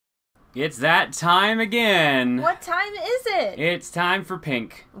It's that time again. What time is it? It's time for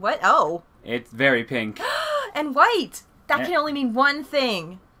pink. What? Oh. It's very pink. And white. That can only mean one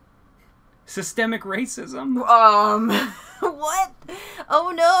thing. Systemic racism. What?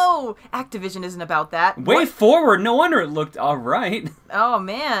 Oh no! Activision isn't about that. Way forward. No wonder it looked all right. Oh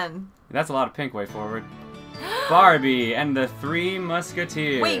man. That's a lot of pink. Way forward. Barbie and the Three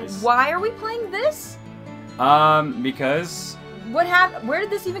Musketeers. Wait, why are we playing this? Because... Where did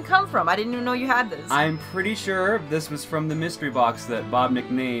this even come from? I didn't even know you had this. I'm pretty sure this was from the mystery box that Bob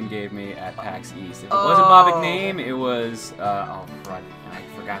McName gave me at PAX East. If it wasn't Bob McName, it was, I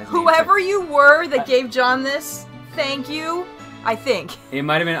forgot his name. Whoever you were that gave John this, thank you. I think. It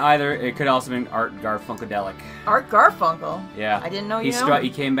might have been either, it could also have been Art Garfunkeldelic. Art Garfunkel? Yeah. I didn't know you know.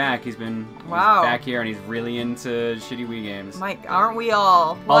 He came back. He's back here and he's really into shitty Wii games. Mike, aren't we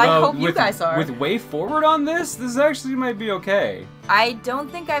all? Well, I hope you guys are. With Way Forward on this actually might be okay. I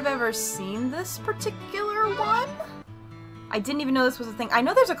don't think I've ever seen this particular one. I didn't even know this was a thing. I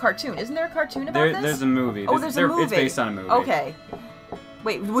know there's a cartoon. Isn't there a cartoon about this? There's a movie. Oh, there's a movie. It's based on a movie. Okay.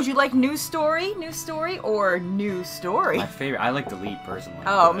 Wait, would you like New Story, or New Story? My favorite. I like Delete personally.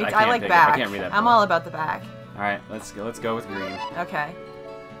 Oh, me. I like back. I can't read that. I'm all about the back. All right, let's go with green. Okay.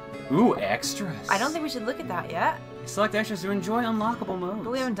 Ooh, extras. I don't think we should look at that yet. Select extras to enjoy unlockable modes.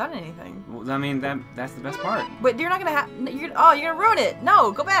 But we haven't done anything. Well, I mean, that's the best part. But you're not gonna have. You're gonna ruin it.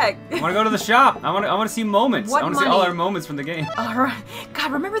 No, go back. I want to go to the shop. I want to see moments. I want to see all our moments from the game. All right.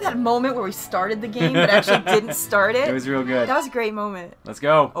 God, remember that moment where we started the game but actually didn't start it? It was real good. That was a great moment. Let's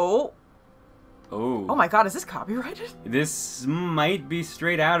go. Oh. Oh. Oh my God, is this copyrighted? This might be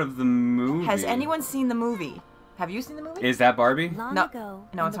straight out of the movie. Has anyone seen the movie? Have you seen the movie? Is that Barbie? Long no. ago,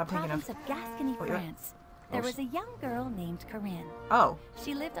 No, in it's the not taking province of Gascony, France, there was a young girl named Corinne. Oh.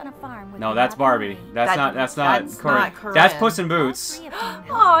 She lived on a farm with No, that's Barbie. That's not Corinne. That's Puss in Boots.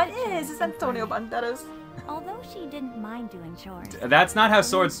 Oh, it is. It's Antonio Banderas. Although she didn't mind doing chores. That's not how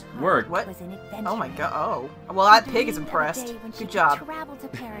swords work. What? Oh my God. Oh. Well, that pig is impressed. Good job.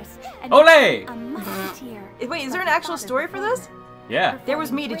 Ole! Wait, is there an actual story for this? Yeah. There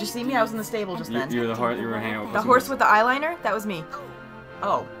was me. Did you see me? I was in the stable just then. You were the horse. You were hanging out with the horse with the eyeliner? That was me.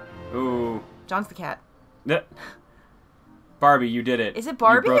 Oh. Ooh. John's the cat. Barbie, you did it. Is it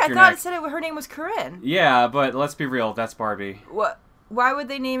Barbie? I thought it said her name was Corinne. Yeah, but let's be real. That's Barbie. What? Why would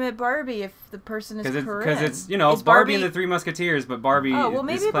they name it Barbie if the person is Corinne? Because it's, you know, Barbie and the Three Musketeers, but Barbie Oh, well,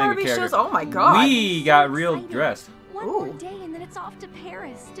 maybe is playing Barbie a character. shows. Oh my God. We got real dressed. One more day and then it's off to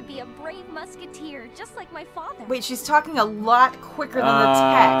Paris to be a brave musketeer, just like my father. Wait, she's talking a lot quicker than the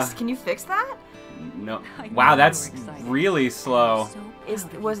text. Can you fix that? No. Wow, that's really slow.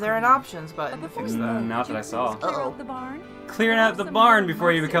 Was there an options button to fix that? Not that I saw. Uh-oh. Clearing out the barn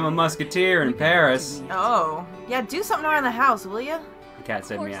before you become a musketeer in Paris. Oh. Yeah, do something around the house, will ya? The cat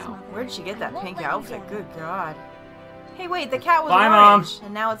said meow. Where did she get that pink outfit? Good God. Hey, wait, the cat was Bye, orange, Mom.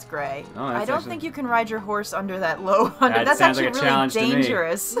 and now it's gray. Oh, I don't think you can ride your horse under that low. That's sounds actually like a really challenge to me.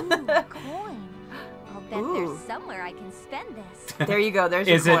 dangerous. Ooh, coin. I'll bet there's somewhere I can spend this. There you go. There's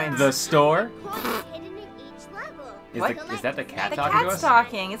your coins. Is it the store? Coins hidden in each level. Is that the cat The talking to cat's us?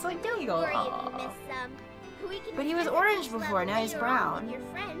 talking. It's like Don't legal. worry if you miss some. We can But he was visit orange each before, level now he's later on brown. with your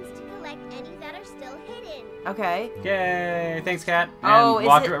friends to collect any that are still hidden. Okay. Yay! Thanks, cat. Oh, And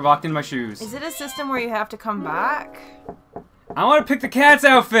is walked in my shoes. Is it a system where you have to come back? I want to pick the cat's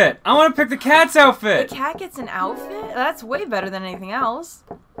outfit. I want to pick the cat's outfit. The cat gets an outfit? That's way better than anything else.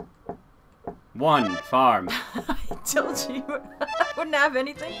 One farm. I told you I wouldn't have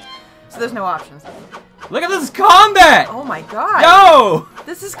anything. So there's no options. Look at this combat! Oh my God. Yo!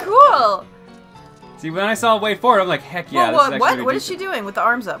 This is cool. See, when I saw Way Forward, I'm like, heck yeah. Whoa, this is what is she doing with the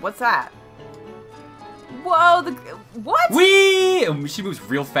arms up? What's that? Whoa, what? She moves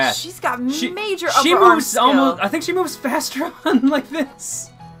real fast. She's got major upper She arm moves skill. almost. I think she moves faster on like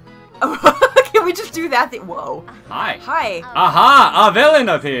this. Can we just do that thing? Whoa. Hi. Hi. Aha! A villain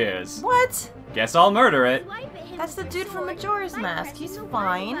appears. What? Guess I'll murder it. That's the dude from Majora's Mask. He's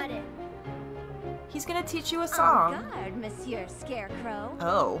fine. He's gonna teach you a song. On guard, Monsieur Scarecrow.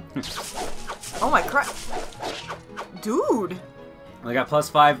 Oh. Oh my crap. Dude. I got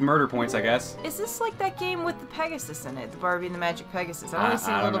 +5 murder points, I guess. Is this like that game with the Pegasus in it? The Barbie and the Magic Pegasus? I've only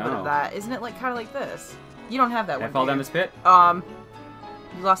seen I a little don't bit know. of that. Isn't it like kind of like this? You don't have that Did I one. fall do down you? this pit?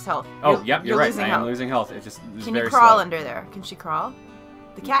 You lost health. Oh, yep, you're right. losing I am health. losing health. It just was Can very you crawl slow. under there? Can she crawl?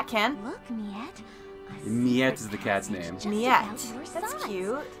 The cat can. Look, Miette. Miette is the cat's name. Miette. That's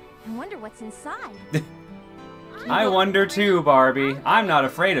cute. I wonder what's inside. I wonder too, Barbie. I'm not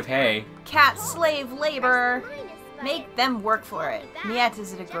afraid of hay. Cat slave labor. Make them work for it. Miette,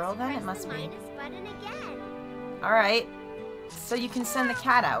 is it a girl then? It must be. Alright. So you can send the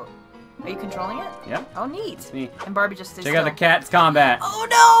cat out. Are you controlling it? Yep. Oh, neat. It's me. And Barbie just stays Check out still. the cat's combat. Oh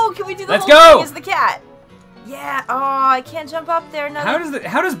no! Can we do the Let's whole go! thing as the cat? Yeah. Oh, I can't jump up there. No.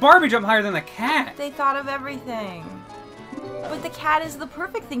 How does Barbie jump higher than the cat? They thought of everything. But the cat is the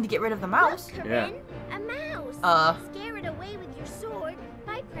perfect thing to get rid of the mouse. Look, Yeah. Corinne, a mouse. Scare it away with your sword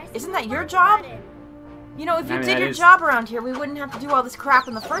by pressing Isn't that the your Y job? button. You know, if you I mean, did that your is- job around here, we wouldn't have to do all this crap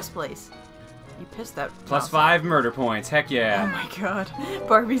in the first place. You pissed that Plus mouse. 5 murder points. Heck Oh yeah. my god.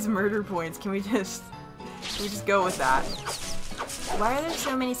 Barbie's murder points. Can we just go with that? Why are there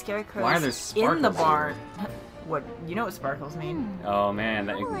so many scarecrows Why are there in the sparkles barn? What, you know what sparkles mean? Oh man,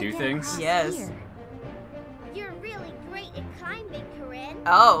 that you can do things. Yes. You're really great at climbing, Corinne.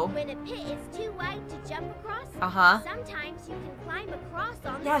 Oh. When a pit is too wide to jump across, Uh-huh. sometimes you can climb across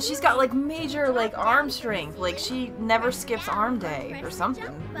on Yeah, the she's got like ceiling. major like arm strength. Like she never skips arm day or something.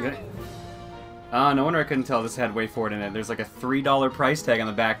 Yeah. No wonder I couldn't tell this had way forward in it. There's like a $3 price tag on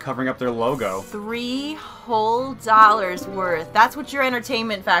the back covering up their logo. $3 whole worth. That's what your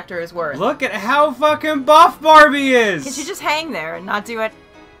entertainment factor is worth. Look at how fucking buff Barbie is! Can she just hang there and not do it?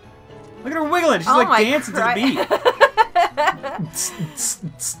 Look at her wiggling. She's Oh like my dancing to the beat.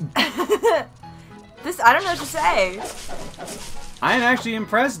 This, I don't know what to say. I am actually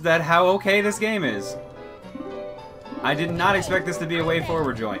impressed at how okay this game is. I did not expect this to be a way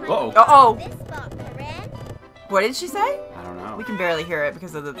forward joint. Uh-oh. Uh-oh. This spot, Corinne. What did she say? I don't know. We can barely hear it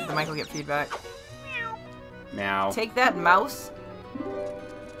because of the mic will get feedback. Meow. Take that, mouse.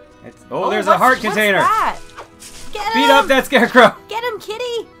 Oh, there's a heart what's container. That? Get him! Beat up that scarecrow. Get him,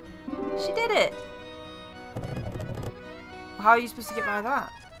 kitty! She did it. How are you supposed to get by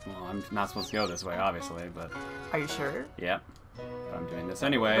that? Well, I'm not supposed to go this way, obviously, but Are you sure? yep. But I'm doing this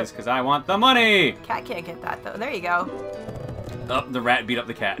anyways because I want the money. Cat can't get that though. There you go. Oh, the rat beat up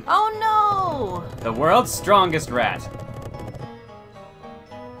the cat. Oh no! The world's strongest rat.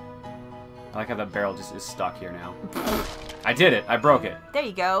 I like how that barrel just is stuck here now. I did it. I broke it. There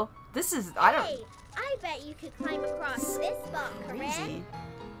you go. This is, I don't, Hey, I bet you could climb across this spot, Corinne. crazy.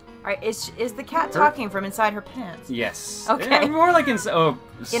 Alright, is the cat talking from inside her pants? Yes. Okay. More like in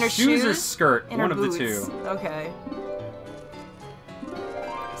In her shoes or shoes? skirt. In One her of boots. the two. Okay.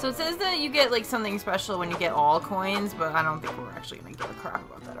 So it says that you get like something special when you get all coins, but I don't think we're actually gonna give a crap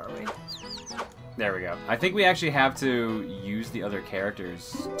about that, are we? There we go. I think we actually have to use the other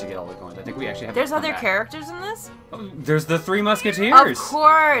characters to get all the coins. I think we actually have There's to come other back. characters in this? Oh, there's the 3 Musketeers. Of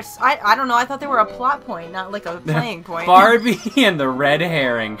course! I don't know, I thought they were a plot point, not like a playing point. Barbie and the red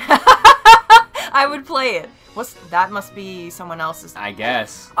herring. I would play it. That must be someone else's. I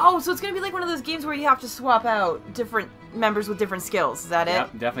guess. Oh, so it's gonna be like one of those games where you have to swap out different members with different skills. Is that it?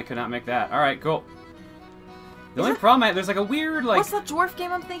 Yep, definitely could not make that. Alright, cool. The only problem, there's like a weird, like... What's that dwarf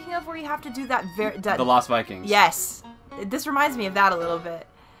game I'm thinking of where you have to do that The Lost Vikings. Yes. This reminds me of that a little bit.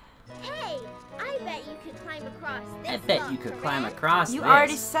 Hey, I bet you could climb across this I bet spot, you could Corinne. climb across You this.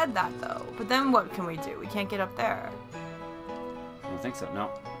 already said that though. But then what can we do? We can't get up there. I don't think so, no.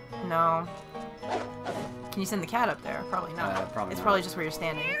 No. Can you send the cat up there? Probably not. Probably it's not. probably just where you're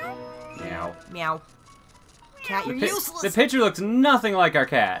standing. Meow. Meow. Cat, you're useless. The picture looks nothing like our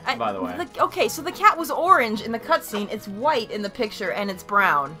cat, by the way. Okay, so the cat was orange in the cutscene, it's white in the picture, and it's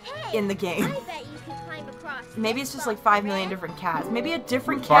brown Hey, in the game. I bet you could climb across Maybe this it's just spot, like 5 million Corinne. different cats. Maybe a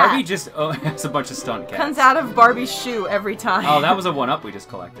different cat Barbie just has a bunch of stunt cats. comes out of Barbie's shoe every time. Oh, that was a 1-up we just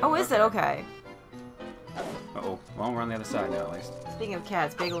collected. Oh, is it? Okay. Uh-oh. Well, we're on the other side now, at least. Speaking of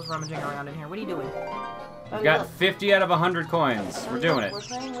cats, Bagel's rummaging around in here. What are you doing? We've got 50 out of 100 coins. We're doing it. We're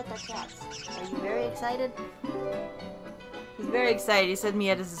playing with our cats. Are you very excited? He's very excited. He said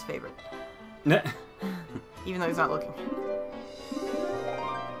Miette is his favorite. Even though he's not looking.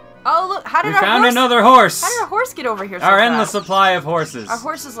 Oh, look. How did We our found horse... another horse! How did our horse get over here so Our fast? endless supply of horses. Our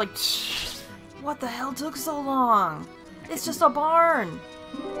horse is like, what the hell took so long? It's just a barn.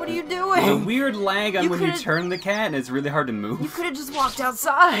 What are you There's a doing? weird lag on You when you could've- turn the cat, and it's really hard to You move. could have just walked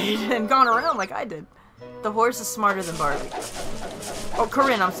outside and gone around like I did. The horse is smarter than Barbie. Oh,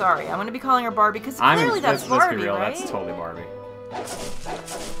 Corinne, I'm sorry. I'm gonna be calling her Barbie because clearly that's let's Barbie, be real, right? that's totally Barbie.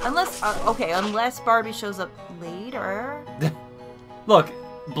 Unless, okay, unless Barbie shows up later. Look,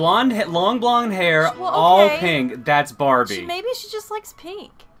 long blonde hair, Well, all okay. pink, that's Barbie. Maybe she just likes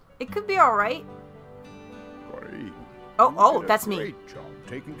pink. It could be alright. Great. Oh, You did a that's me. Great job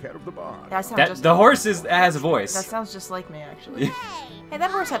taking care of the barn. That sounds That, just. the horse has a That voice. sounds just like me, actually. Hey, Hey, that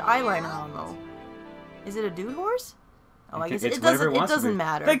horse had eyeliner on though. Is it a dude horse? Oh, I guess It's it whatever doesn't. It wants to doesn't be.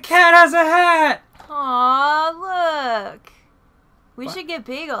 matter. The cat has a hat! Aw, look. We What? should get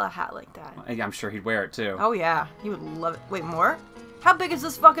Bagel a hat like that. I'm sure he'd wear it too. Oh yeah, he would love it. Wait, more? How big is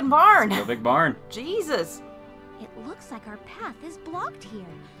this fucking barn? Real big barn. Jesus. It looks like our path is blocked here.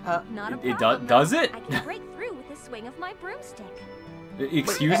 Not a It problem. does it? I can break through with the swing of my broomstick.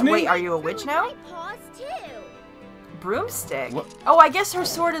 Excuse me? Wait, are you a witch now? My paws too. Broomstick? What? Oh, I guess her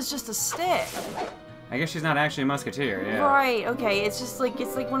sword is just a stick. I guess she's not actually a musketeer, yeah. Right, okay, it's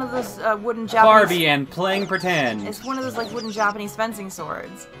like one of those wooden Japanese... Barbie and playing pretend. It's one of those, like, wooden Japanese fencing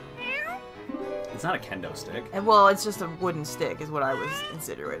swords. It's not a kendo stick. And, well, it's just a wooden stick, is what I was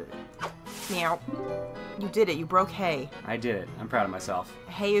insinuating. Meow. You did it, you broke hay. I did it. I'm proud of myself.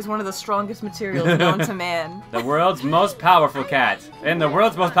 Hay is one of the strongest materials known to man. The world's most powerful cat. And the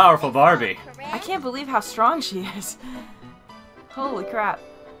world's most powerful Barbie. I can't believe how strong she is. Holy crap.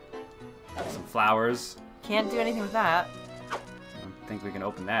 Some flowers. Can't do anything with that. I don't think we can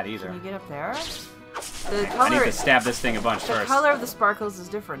open that either. Can you get up there? The I color, need to stab this thing a bunch the first. color of the sparkles is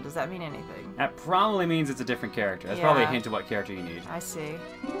different. Does that mean anything? That probably means it's a different character. That's probably a Yeah. hint of what character you need. I see.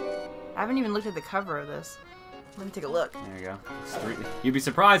 I haven't even looked at the cover of this. Let me take a look. There you go. It's three. You'd be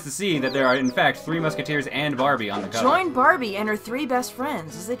surprised to see that there are, in fact, 3 Musketeers and Barbie on the cover. Join Barbie and her 3 best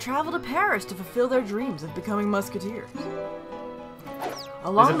friends as they travel to Paris to fulfill their dreams of becoming musketeers.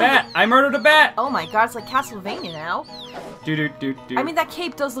 There's a bat! I murdered a bat! Oh my god, it's like Castlevania now. Do. I mean, that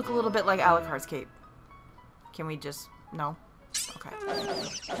cape does look a little bit like Alucard's cape. Can we just... No? Okay.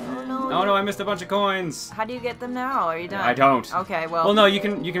 Oh no. Oh no, I missed a bunch of coins! How do you get them now? Are you done? I don't. Okay, well... Well, no, you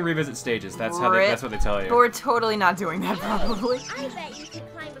can revisit stages. That's how that's what they tell you. But we're totally not doing that, probably. I bet you could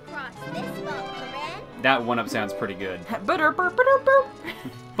climb across this boat, Corinne. That one-up sounds pretty good. Ba-der-burp-ba-der-burp.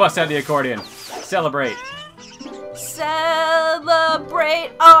 Bust out the accordion. Celebrate.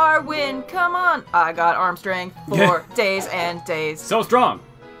 Celebrate our win. Come on. I got arm strength for days and days. So strong!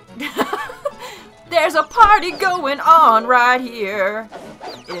 There's a party going on right here.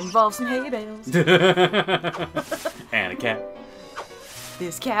 It involves some hay bales. And a cat.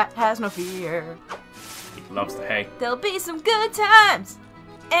 This cat has no fear. He loves the hay. There'll be some good times.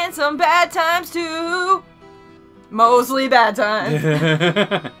 And some bad times too. Mostly bad times.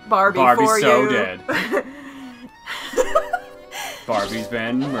 Barbie Barbie's for so you. dead. Barbie's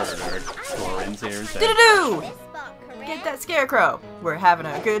been murdered. Corinne's here instead. Do-do-do! This boat, Corinne. Get that scarecrow. We're having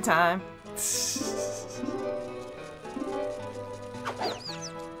a good time.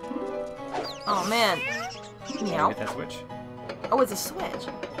 Oh man. Meow. Get that switch. Oh, it's a switch.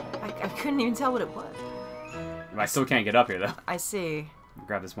 I couldn't even tell what it was. I still can't get up here though. I see.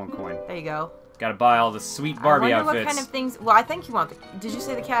 Grab this 1 coin. There you go. Gotta buy all the sweet Barbie I wonder outfits. what kind of things. Well, I think you want the. Did you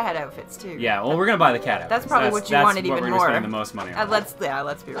say the cat had outfits too? Yeah, well, we're gonna buy the cat outfits. That's probably what you wanted even That's what we're more. gonna spend the most money on.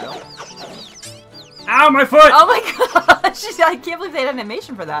 Let's be real. Ow, my foot! Oh my gosh! I can't believe they had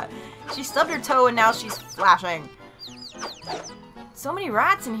animation for that. She stubbed her toe and now she's flashing. So many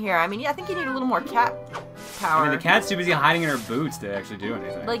rats in here. I mean, I think you need a little more cat power. I mean, the cat's too busy hiding in her boots to actually do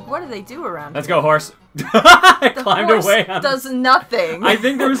anything. Like, what do they do around Let's here? go, horse. I The climbed horse away on does nothing. I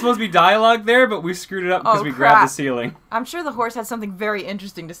think there was supposed to be dialogue there, but we screwed it up because Oh, we crap. grabbed the ceiling. I'm sure the horse had something very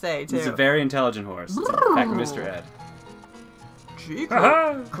interesting to say, too. He's a very intelligent horse. It's in fact Mr. Ed. Gee,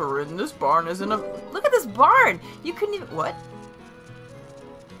 Haha. Corinne, this barn isn't a... Look at this barn! You couldn't even... What?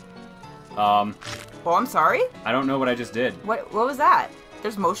 Oh, I'm sorry? I don't know what I just did. What was that?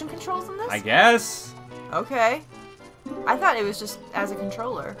 There's motion controls in this? I guess. Okay. I thought it was just as a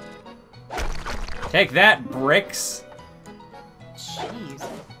controller. Take that, bricks. Jeez.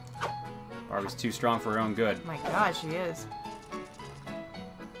 Barbie's too strong for her own good. My god, she is.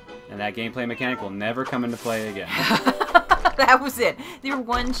 And that gameplay mechanic will never come into play again. That was it. Your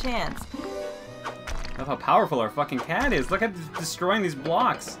one chance. Love how powerful our fucking cat is. Look at destroying these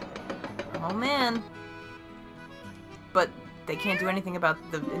blocks. Oh, man. But they can't do anything about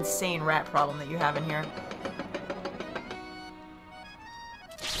the insane rat problem that you have in here.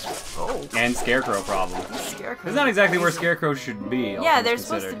 Oh. And Scarecrow problem. Scarecrow. That's not exactly where Scarecrow should be. all Yeah, things they're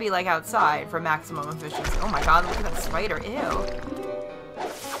supposed to considered. be like outside for maximum efficiency. Oh my god, look at that spider. Ew.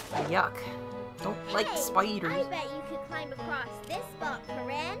 Yuck. Don't like Hey, spiders. I bet you could climb across this boat,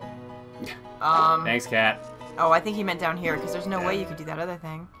 Corinne. Thanks, cat. Oh, I think he meant down here, because there's no way you could do that other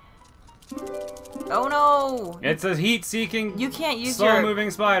thing. Oh no! It's a heat-seeking, You can't use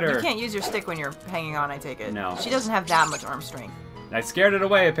slow-moving spider. You can't use your stick when you're hanging on, I take it. No. She doesn't have that much arm strength. I scared it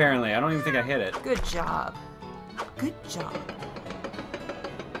away, apparently. I don't even think I hit it. Good job. Good job.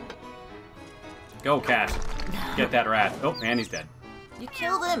 Go, cat. Get that rat. Oh, and he's dead. You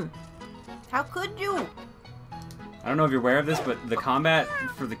killed him! How could you? I don't know if you're aware of this, but the combat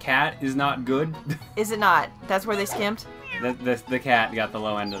for the cat is not good. Is it not? That's where they skimped? the cat got the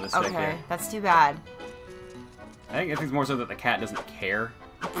low end of the stick Okay, here. that's too bad. I think it's more so that the cat doesn't care.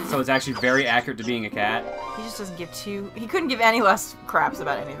 So it's actually very accurate to being a cat. He just doesn't give he couldn't give any less craps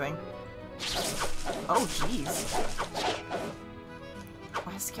about anything. Oh, jeez.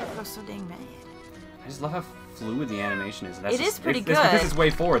 Why is Scarecrow so dang mad? I just love how fluid the animation is. That's It is pretty It's good. because it's way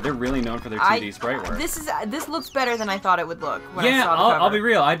forward. They're really known for their 2D sprite work. This looks better than I thought it would look when I Yeah, saw the cover. I'll be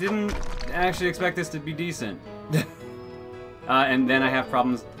real. I didn't actually expect this to be decent. And then I have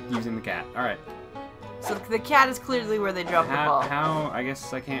problems using the cat. All right. So the cat is clearly where they drop the ball. How? I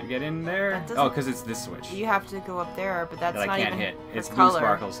guess I can't get in there. Oh, because it's this switch. You have to go up there, but that's that not I can't even hit. for It's blue color.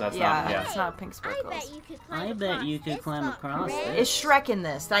 sparkles. So that's not. Yeah. It's not pink sparkles. I bet you could climb across it. Is Shrek in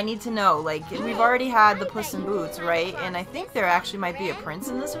this? I need to know. Like, we've already had the Puss in Boots, right? And I think there actually might be a prince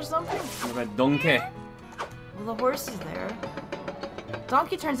in this or something. What about Donkey? Well, the horse is there.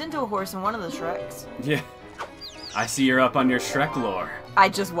 Donkey turns into a horse in one of the Shreks. Yeah. I see you're up on your Shrek lore. I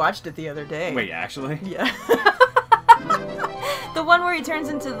just watched it the other day. Wait, actually? Yeah. The one where he turns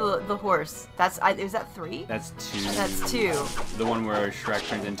into the horse. Is that 3? That's 2. That's 2. The one where Shrek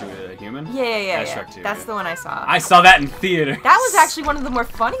turns into a human? Yeah. That's Shrek 2. That's the one I saw. I saw that in theater. That was actually one of the more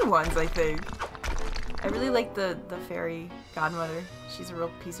funny ones, I think. I really like the fairy godmother. She's a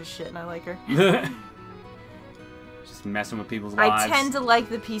real piece of shit, and I like her. Just messing with people's lives. I tend to like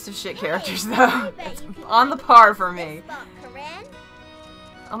the piece of shit characters, though. It's on the par for me.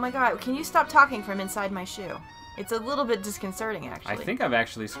 Oh my god, can you stop talking from inside my shoe? It's a little bit disconcerting, actually. I think I've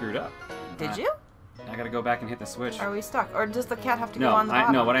actually screwed up. Did you? I gotta go back and hit the switch. Are we stuck? Or does the cat have to go No, on the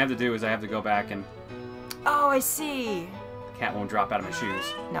bottom? no, what I have to do is I have to go back and Oh, I see. the cat won't drop out of my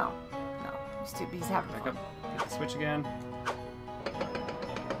shoes. No. He's having Back fun. up, hit the switch again.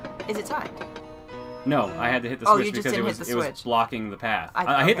 Is it timed? No, I had to hit the Oh, switch you just because didn't it hit the was switch. blocking the path. I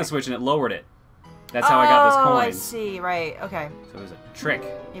I hit okay. the switch and it lowered it. That's how I got those Oh, coins. I see. Right. Okay. So it was a trick.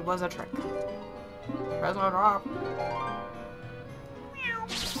 It was a trick. Press on drop.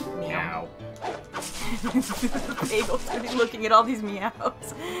 Meow. Bagel's gonna be looking at all these meows.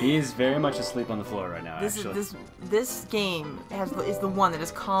 He is very much asleep on the floor right now, actually. This game is the one that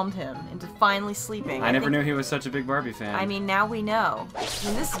has calmed him into finally sleeping. I never knew he was such a big Barbie fan. I mean, now we know. I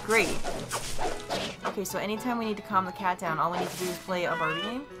mean, this is great. Okay, so anytime we need to calm the cat down, all we need to do is play a Barbie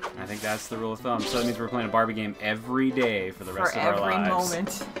game. I think that's the rule of thumb. So that means we're playing a Barbie game every day for the rest of our lives. For every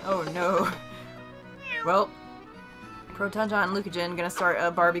moment. Oh no. Well, Proton John and lucahjin gonna start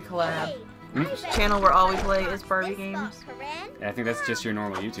a Barbie collab. Channel where all we play is Barbie games. I think that's just your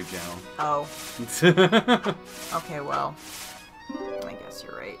normal YouTube channel. Oh. Okay, well. I guess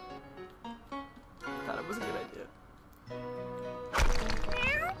you're right. Thought it was a good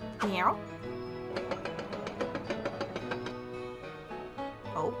idea. Meow.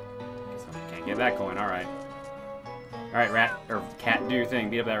 Oh. Can't get that going, alright. Alright, rat, or cat, do your thing.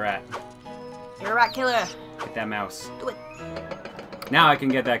 Beat up that rat. You're a rat killer. Get that mouse. Do it. Now I can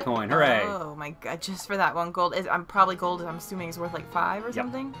get that coin. Hooray! Oh my god, just for that one gold. I'm probably gold, I'm assuming is worth like 5 or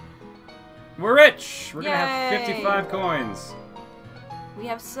something. We're rich! We're gonna have Yay! 55 coins. We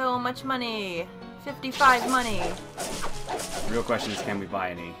have so much money. 55 money. The real question is, can we buy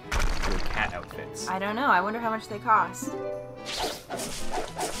any good cat outfits? I don't know. I wonder how much they cost.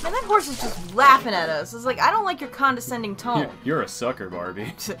 Man, that horse is just laughing at us. It's like, I don't like your condescending tone. You're a sucker,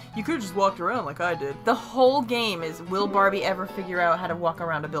 Barbie. You could have just walked around like I did. The whole game is, will Barbie ever figure out how to walk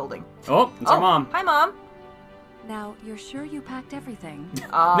around a building? Oh, it's our mom. Hi, Mom. Now, you're sure you packed everything?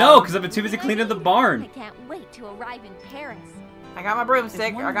 No, because I've been too busy cleaning the barn. I can't wait to arrive in Paris. I got my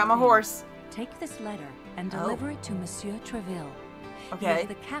broomstick. I got my horse. Take this letter and deliver it to Monsieur Treville. He Okay. is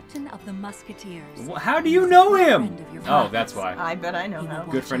the captain of the Musketeers. How do you know him? Friend of your Oh, father's. that's why. I bet I know how.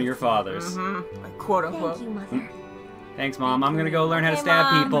 Good friend of your father's. Mm-hmm. Quote unquote. Thank you, Mother. Thanks, Mom. I'm gonna go learn how to Hey, stab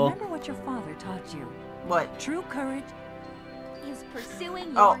Mom. people. Remember what your father taught you. What? True courage. Is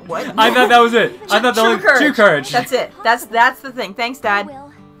pursuing Oh, your what? dream. I thought that was it. I thought that was true courage. That's it. That's the thing. Thanks, Dad. I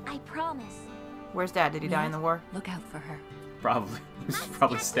will. I promise. Where's Dad? Did he die in the war? Look out for her. Probably.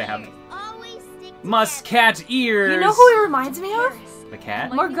 Probably stabbed. Always stick Muscat ears. You know who he reminds me of? The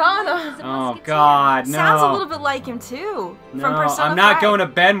cat? Morgana. Oh God, no. Sounds a little bit like him too. No, From Persona I'm not 5. going to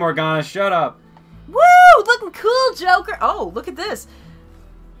bed, Morgana. Shut up. Woo! Looking cool, Joker. Oh, look at this.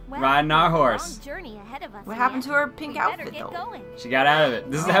 Well, Riding our there's a horse. long journey ahead of us What happened yet. to her pink We better outfit get though? going. She got out of it.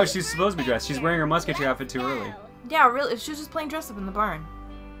 This is how she's supposed to be dressed. She's wearing her musketeer outfit too early. Yeah, really. She was just playing dress up in the barn.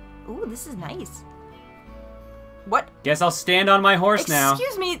 Ooh, this is nice. What? Guess I'll stand on my horse now.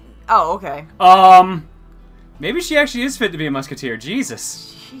 Excuse me. Oh, okay. Maybe she actually is fit to be a musketeer.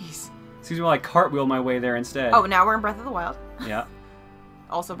 Jesus. Jeez. Excuse me while I cartwheel my way there instead. Oh, now we're in Breath of the Wild. Yeah.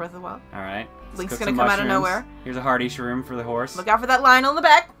 Also Breath of the Wild. All right. Let's Link's cook gonna some come out of mushrooms. nowhere. Here's a hearty shroom for the horse. Look out for that lion on the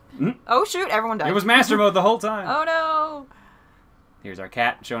back. Mm. Oh shoot! Everyone died. It was master mode the whole time. Oh no! Here's our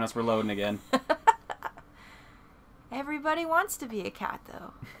cat showing us we're loading again. Everybody wants to be a cat,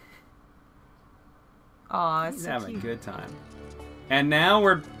 though. Aw, it's He's so having cute. a good time. And now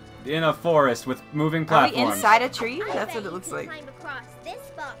we're in a forest with moving Are platforms. we inside a tree? That's what it looks like.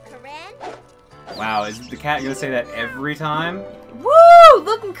 Wow, is the cat gonna say that every time? Woo!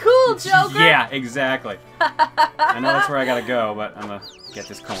 Looking cool, Joker! Yeah, exactly. I know that's where I gotta go, but I'm gonna get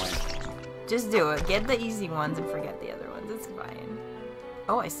this coin. Just do it. Get the easy ones and forget the other ones. It's fine.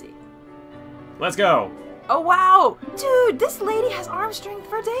 Oh, I see. Let's go! Oh, wow! Dude, this lady has arm strength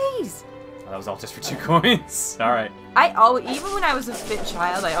for days! Oh, that was all just for 2 coins. Alright. Even when I was a fit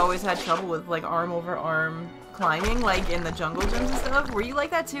child, I always had trouble with, like, arm over arm climbing, like, in the jungle gyms and stuff. Were you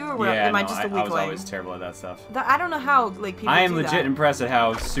like that, too? Or Yeah, am I no, just a I weakling? was always terrible at that stuff. I don't know how, like, people I am do legit that. impressed at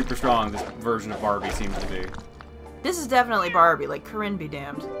how super strong this version of Barbie seems to be. This is definitely Barbie, like, Corinne be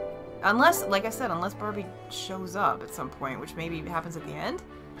damned. Unless, like I said, unless Barbie shows up at some point, which maybe happens at the end.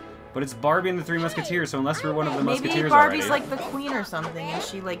 But it's Barbie and the 3 Musketeers, so unless we're one of the Maybe Musketeers Barbie's already. like the queen or something, and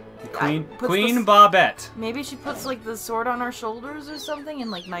she, like... Queen Bobette. Maybe she puts, like, the sword on our shoulders or something and,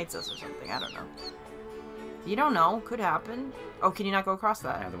 like, knights us or something. I don't know. You don't know. Could happen. Oh, can you not go across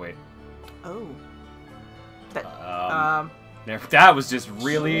that? I have to wait. Oh. That, That was just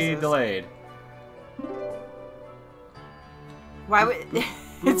really Jesus. delayed. Why would...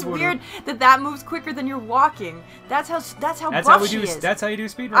 It's weird that moves quicker than you're walking. That's how That's buff how we she do. is. That's how you do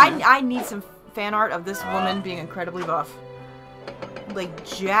speedrun. I need some fan art of this woman being incredibly buff. Like,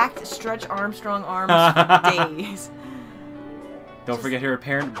 jacked, Stretch Armstrong arms for days. Don't forget her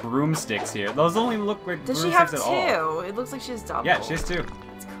apparent broomsticks here. Those only look like Does she broomsticks have at 2? all. It looks like she has double. Yeah, she has 2.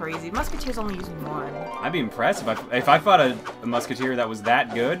 It's crazy. Musketeers only using 1. I'd be impressed if I fought a Musketeer that was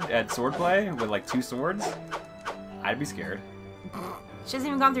that good at swordplay with like 2 swords. I'd be scared. She hasn't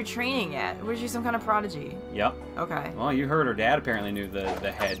even gone through training yet. Was she some kind of prodigy? Yep. Okay. Well, you heard her dad apparently knew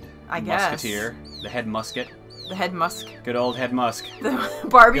the head Musketeer. The head musket. The head musk. Good old head musk. The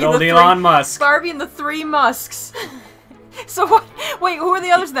Barbie Good and old the Elon Musk. Barbie and the 3 Musks. So what? Wait, who are the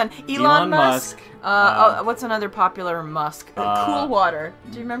others then? Elon Musk. What's another popular Musk? Cool Water.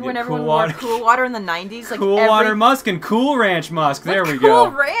 Do you remember when everyone wore Cool Water in the 90s? Like Cool Water Musk and Cool Ranch Musk. There we go.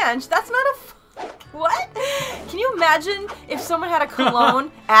 Cool Ranch? That's not a... What? Can you imagine if someone had a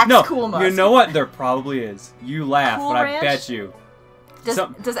cologne, Axe Cool Musk? You know what? There probably is. You laugh, Cool but Ranch? I bet you.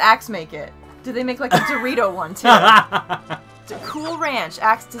 Does Axe make it? Do they make like a Dorito one too? Cool Ranch.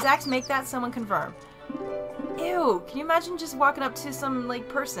 Axe. Does Axe make that? Someone confirm. Ew. Can you imagine just walking up to some like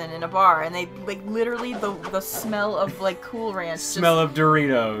person in a bar and they like literally the smell of like Cool Ranch Smell of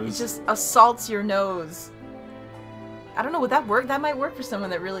Doritos. just assaults your nose. I don't know, would that work? That might work for someone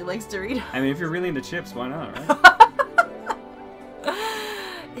that really likes Doritos. I mean, if you're really into chips, why not, right?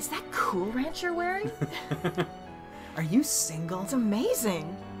 Is that Cool Ranch you're wearing? Are you single? It's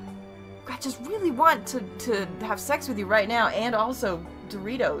amazing. I just really want to have sex with you right now, and also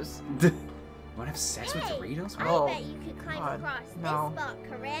Doritos. Want to have sex with Doritos? Oh, I bet you could climb God, across no. this spot,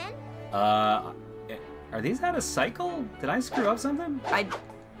 Corinne. Are these out of cycle? Did I screw up something?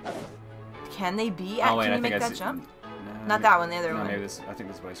 Can they be? Oh, wait, Can I you think make I that see- jump? No, Not that one, the other no, one. maybe this. I think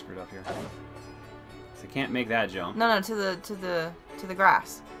this is what I screwed up here. So I can't make that jump. No, to the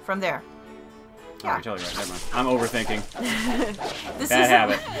grass from there. Oh, you're totally right. Never mind. I'm overthinking. This Bad is.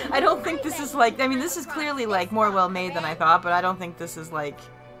 habit. I don't think this is like. I mean, this is clearly like more well made than I thought, but I don't think this is like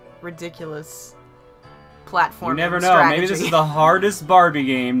ridiculous platforming You never know. strategy. Maybe this is the hardest Barbie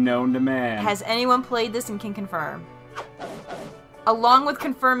game known to man. Has anyone played this and can confirm? Along with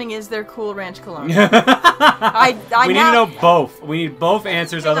confirming, is there Cool Ranch cologne? we need to know both. We need both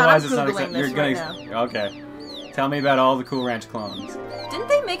answers, Hang on, otherwise I'm it's not Googling acceptable. this right Okay. Tell me about all the Cool Ranch clones. Didn't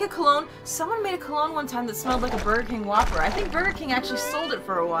they make a cologne? Someone made a cologne one time that smelled like a Burger King Whopper. I think Burger King actually sold it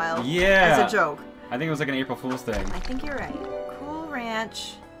for a while. Yeah. As a joke. I think it was like an April Fool's thing. I think you're right. Cool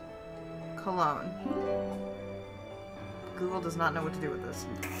Ranch cologne. Google does not know what to do with this.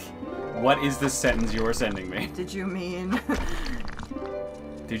 What is the sentence you're sending me? Did you mean...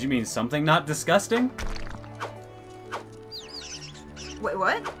 Did you mean something not disgusting? Wait,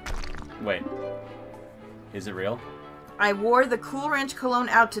 what? Wait. Is it real? I wore the Cool Ranch cologne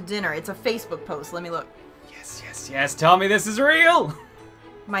out to dinner. It's a Facebook post. Let me look. Yes, yes, yes. Tell me this is real!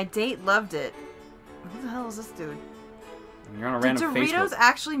 My date loved it. Who the hell is this dude? You're on a Did random Doritos Facebook.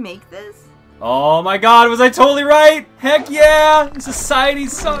 actually make this? Oh my god, was I totally right? Heck yeah! Society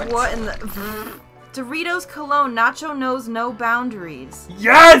sucks! What in the... Doritos cologne, nacho knows no boundaries.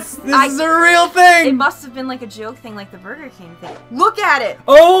 Yes! This is a real thing! It must have been like a joke thing, like the Burger King thing. Look at it!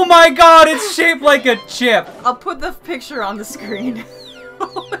 Oh my god, it's shaped like a chip! I'll put the picture on the screen.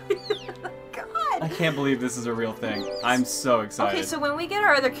 Oh my god! I can't believe this is a real thing. I'm so excited. Okay, so when we get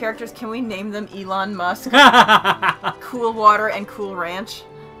our other characters, can we name them Elon Musk, Cool Water, and Cool Ranch?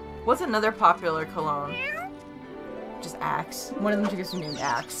 What's another popular cologne? Just Axe. One of them just named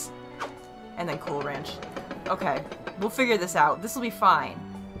Axe. And then Cool Ranch. Okay. We'll figure this out. This will be fine.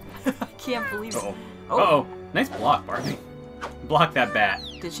 I can't believe it. Uh-oh. Oh. Uh-oh. Nice block, Barbie. Block that bat.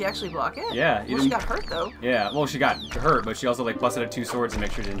 Did she actually block it? Yeah. Well, she got hurt, though. Yeah, well, she got hurt, but she also, like, busted out 2 swords to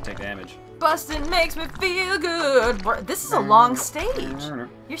make sure she didn't take damage. Bustin' makes me feel good. This is a long stage.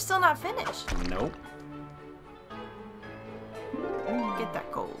 You're still not finished. Nope. Get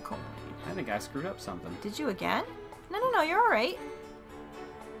that gold coin. I think I screwed up something. Did you again? No, you're alright.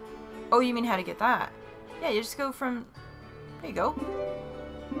 Oh, you mean how to get that? Yeah, you just go from... There you go.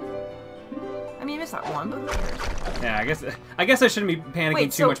 I mean, you missed that one, but who cares? Yeah, I guess I shouldn't be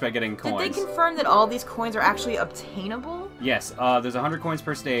panicking too much by getting coins. Did they confirm that all these coins are actually obtainable? Yes, there's 100 coins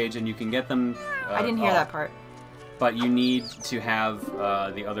per stage, and you can get them... I didn't hear that part. But you need to have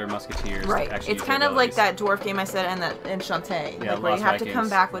the other Musketeers. Right. Actually It's use kind their of like abilities. that dwarf game I said and Shantae. Yeah, like where you Lost have to come Vikings.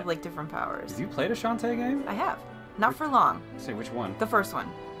 back with like different powers. Have you played a Shantae game? I have. Not for long. Say which one? The first one.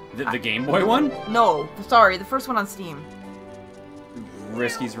 The Game Boy one? No, sorry, the first one on Steam.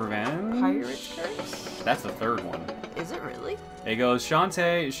 Risky's Revenge? Pirate's Curse? That's the 3rd one. Is it really? It goes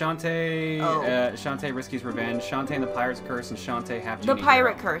Shantae, Oh. Shantae Risky's Revenge, Shantae and the Pirate's Curse, and Shantae Half The Genie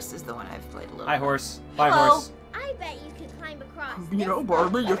Pirate Hero. Curse is the one I've played a little. Hi, horse. Bye, Hello. horse. I bet you could climb across. You know,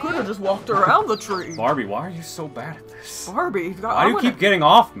 Barbie, you could have just walked around the tree. Barbie, why are you so bad at this? Barbie, Why do you keep getting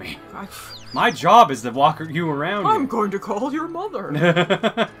off me? My job is to walk you around. I'm going to call your mother.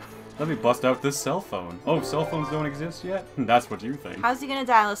 Let me bust out this cell phone. Oh, cell phones don't exist yet? That's what you think. How's he gonna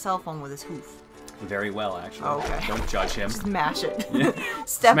dial a cell phone with his hoof? Very well, actually. Oh, okay. Don't judge him. Just mash it. Yeah.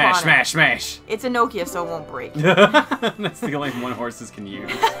 Step Smash, on smash, it. smash. It's a Nokia, so it won't break. That's the only one horses can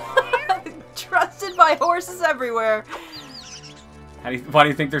use. Trusted by horses everywhere. Why do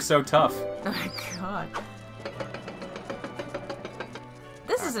you think they're so tough? Oh my god.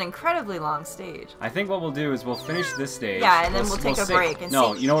 This is an incredibly long stage. I think what we'll do is we'll finish this stage. Yeah, and then we'll take a break and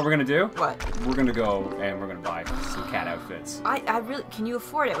No, see- you know what we're gonna do? What? We're gonna go and we're gonna buy some cat outfits. I really... Can you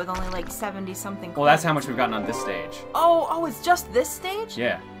afford it with only like 70-something Well, that's how much we've gotten on this stage. Oh, it's just this stage?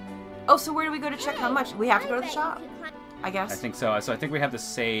 Yeah, Oh, so where do we go to check how much? We have to go to the shop, I guess. I think so. So I think we have to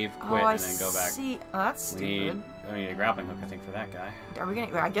save, quit, I and then go back. see. Oh, that's We need, stupid. we need a grappling hook, I think, for that guy. Are we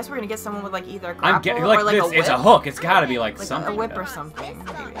gonna? I guess we're gonna get someone with like either a I'm grapple getting like or like this. a whip. It's a hook. It's gotta be like, Like something. a whip or like something.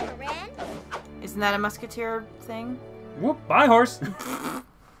 This Maybe. little friend. Isn't that a musketeer thing? that. Whoop! Bye, horse.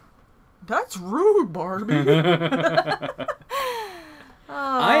 That's rude, Barbie.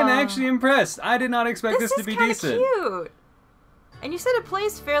 I am actually impressed. I did not expect this to be kinda decent. Cute. And you said it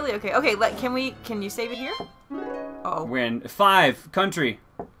plays fairly okay. Okay, can you save it here? Oh. Win 5 country.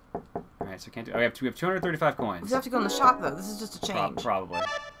 All right, so can't do. Oh, we have 235 coins. We have to go in the shop though. This is just a change. Probably.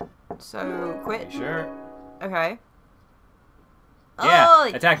 So quit. You sure? Okay. Yeah. Oh,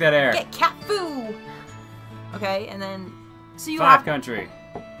 Attack that air. get cat foo. Okay, and then so you 5 have country.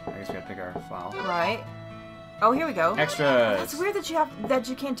 I guess we gotta pick our file. right. Oh, here we go. Extras. That's weird that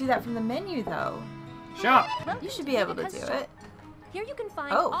you can't do that from the menu though. Shop. You should be able to do it. Here you can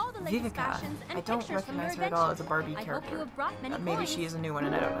find Oh, all the latest Vivica. fashions and I don't pictures from your recognize her at all as a adventures. Barbie I hope character. you have brought many Maybe coins. she is a new one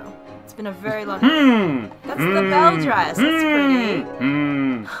and I don't know. It's been a very long That's Hmm. the bell dress. That's pretty.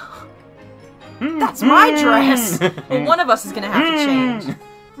 Hmm. That's my dress! Well, one of us is gonna have to change.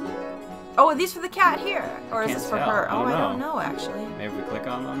 Oh, are these for the cat here? Or is Can't this for tell. her? I Oh, don't I don't know. know actually. Maybe we click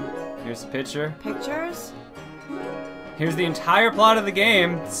on them. Here's the picture. Pictures? Here's the entire plot of the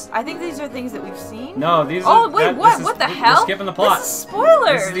game. I think these are things that we've seen. No, these Oh, are. wait, what? This What the we're hell? skipping the plot. This is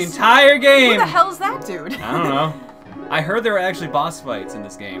spoilers! This is the entire game. Who the hell is that dude? I don't know. I heard there were actually boss fights in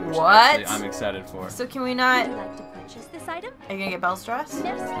this game, which What? actually I'm excited for. So can we Would not... you like to purchase this item? Are you gonna get Belle's dress?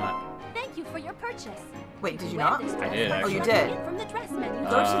 Merci. Not- Thank you for your purchase. Wait, did you Wear not? this dress I did, by actually. Oh, you selecting did? it From the dress menu.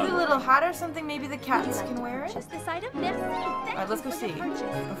 Don't you do a little hat or something? Maybe the Would you cats like can to wear it? purchase this item? Merci. Thank Alright, let's you go for your see.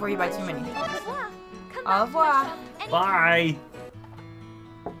 purchase. Before you buy too many. Au revoir. Come Au back to revoir. my shop anytime. Bye.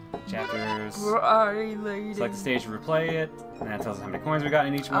 Chapters. Bye, lady. Select the stage to replay it, and that tells us how many coins we got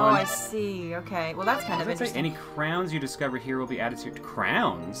in each one. Oh, I see. Okay. Well, that's kind of Does it say interesting. any crowns you discover here will be added to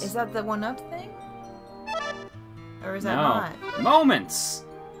crowns? Is that the one-up thing? Or is that no. not? Moments.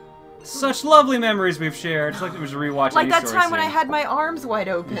 Such lovely memories we've shared. It's like it was a rewatch. Like any that story time when I scene. had my arms wide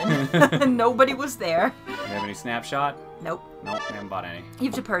open and nobody was there. Do you have any snapshot? Nope. Nope, we haven't bought any. You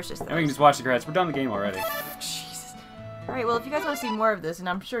have to purchase And we them. can just watch the credits. We're done the game already. Jesus. Alright, well, if you guys want to see more of this, and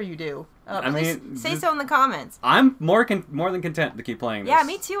I'm sure you do, I please mean, say this- so in the comments. I'm more than content to keep playing this. Yeah,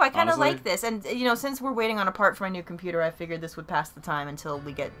 me too. I kind of honestly. like this. And, you know, since we're waiting on a part for my new computer, I figured this would pass the time until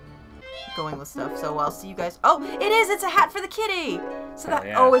we get going with stuff. So I'll see you guys. Oh, it is! It's a hat for the kitty! So that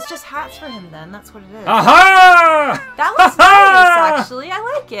yeah. oh, it's just hats for him then. That's what it is. Aha! That looks nice, actually. I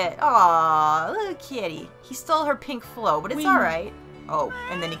like it. Aw, little kitty. He stole her pink flow, but it's all right. Oh,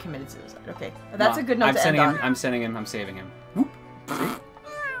 and then he committed suicide. Okay, that's a good note to end on. I'm sending him. I'm saving him. Whoop. See?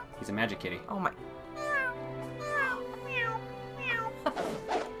 He's a magic kitty. Oh my. I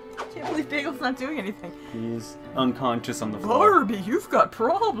can't believe Bagel's not doing anything. He's unconscious on the floor. Barbie, you've got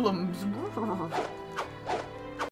problems.